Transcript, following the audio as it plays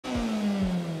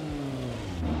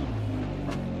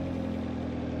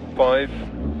5,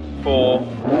 4,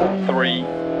 3, 2,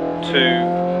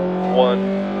 1,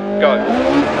 go.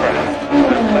 Crest.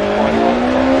 And left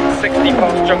 5, 60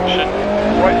 past junction.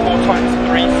 Right 4 times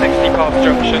 3, 60 past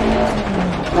junction.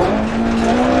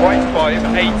 Right 5,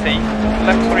 80.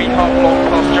 Left 3 half long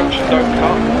past junction, don't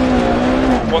cut.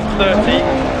 130.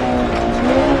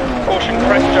 Caution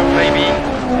crest jump maybe.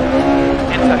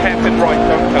 Into hairpin right,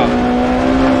 don't cut.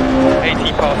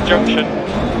 80 past junction.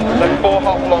 Left 4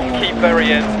 half long, keep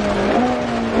very end.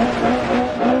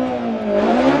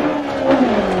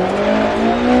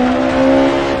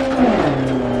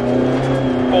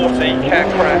 Care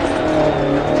crest.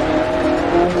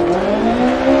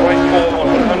 Right 4,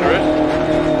 100.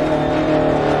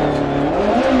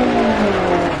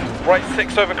 Right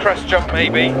 6 over crest jump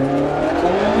maybe. 100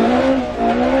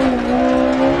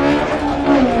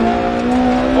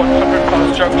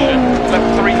 past junction.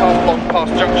 Left 3 half long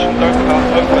past junction, don't cut,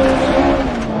 opens.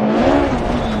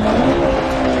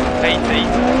 80.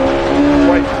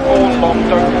 Right 4 long,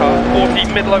 don't cut. 40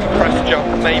 middle over crest jump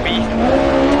maybe.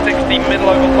 60 middle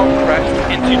over long crest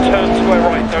into turn square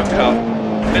right, don't cut.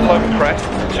 Middle over crest,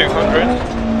 200.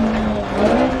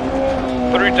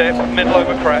 Through dip, middle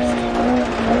over crest.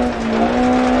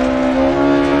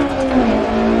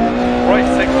 Right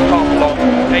 6 half long,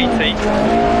 80.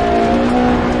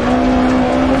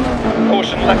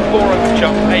 Caution left 4 over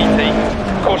jump, 80.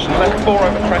 Caution left 4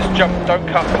 over crest jump, don't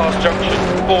cut past junction,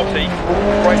 40.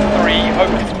 Right 3,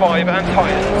 opens 5 and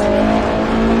tightens.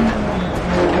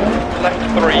 Left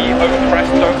 3, over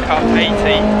crest, don't cut,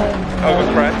 80, over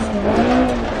crest,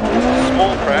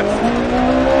 small crest,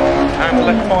 and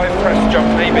left 5 crest jump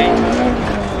maybe,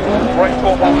 right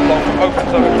 4 half long,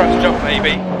 opens over crest jump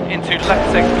maybe, into left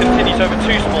 6, continues over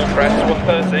 2 small crests,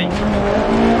 130,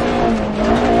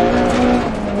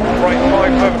 right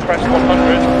 5 over crest,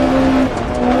 100,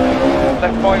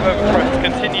 left 5 over crest,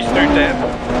 continues through dip,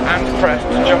 and crest,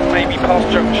 jump maybe past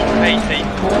junction, 80,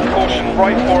 caution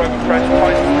right 4 over crest,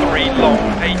 tightens 3, long,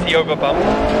 80 over bump,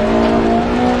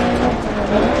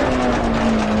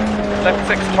 left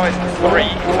 6 tightens 3,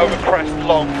 over crest,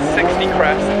 long, 60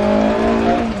 crest,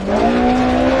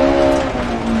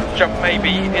 jump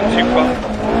maybe into bump,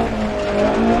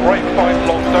 right 5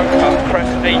 long, don't cut,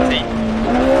 crest 80,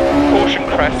 caution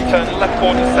crest, turn left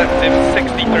 4 deceptive,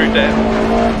 60 through dip,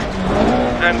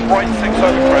 and right 6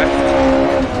 over crest,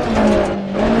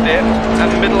 dip,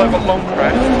 and middle over long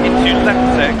crest, into left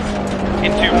 6,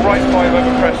 into right 5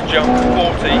 over crest jump,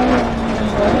 40,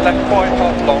 left 5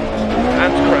 half long,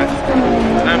 and crest,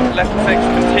 and left 6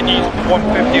 continues,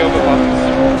 150 over bumps,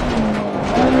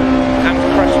 and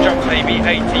crest jump maybe,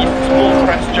 80, small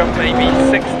crest jump maybe,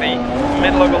 60,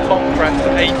 middle over long crest,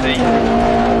 80,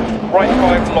 right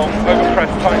 5 long, over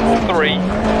crest times 3,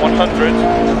 100,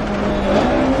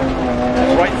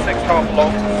 right 6 half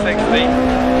long, 60,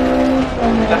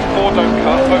 left 4 don't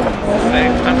cut, opens 6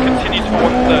 and continues for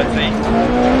 130,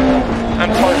 and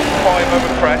times 5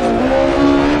 over crest,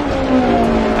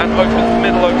 and opens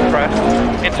middle over crest,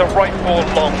 into right 4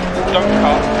 long, don't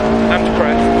cut, and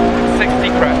crest, 60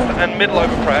 crest, and middle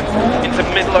over crest, into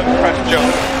middle over crest jump,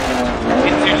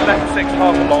 into left 6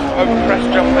 half long, over crest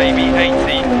jump maybe,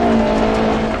 80,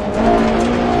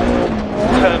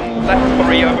 turn left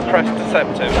 3 over crest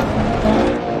deceptive,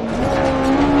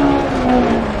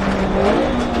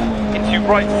 into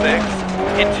right 6,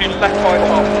 into left 5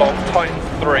 half long, tightens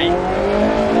 3,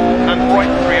 and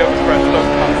right 3 over crest,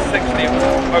 don't cut, 60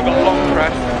 over long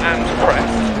crest and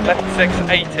crest, left 6,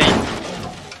 80,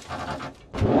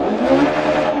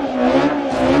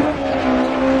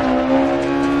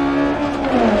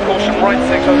 caution right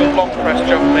 6 over long crest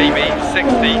jump maybe,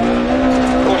 60,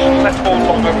 caution left 4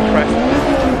 long over crest,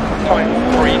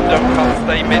 tightens 3, don't cut,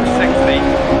 stay mid, 60,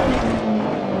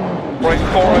 right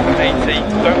 4 over 80,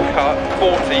 don't cut,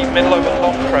 40, middle over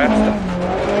long crest,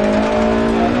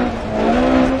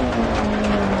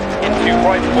 into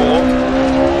right 4,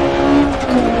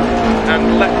 and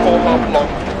left 4 half long,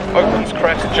 opens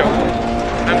crest jump,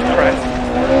 and crest,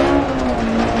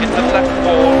 into left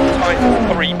 4, tightens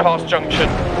 3 past junction,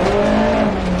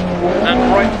 and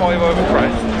right 5 over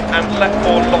crest, and left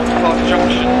 4 long past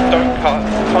junction, don't cut,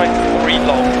 tightens 3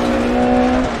 long,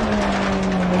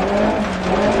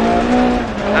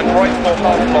 and right 4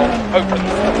 half long, opens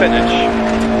to finish.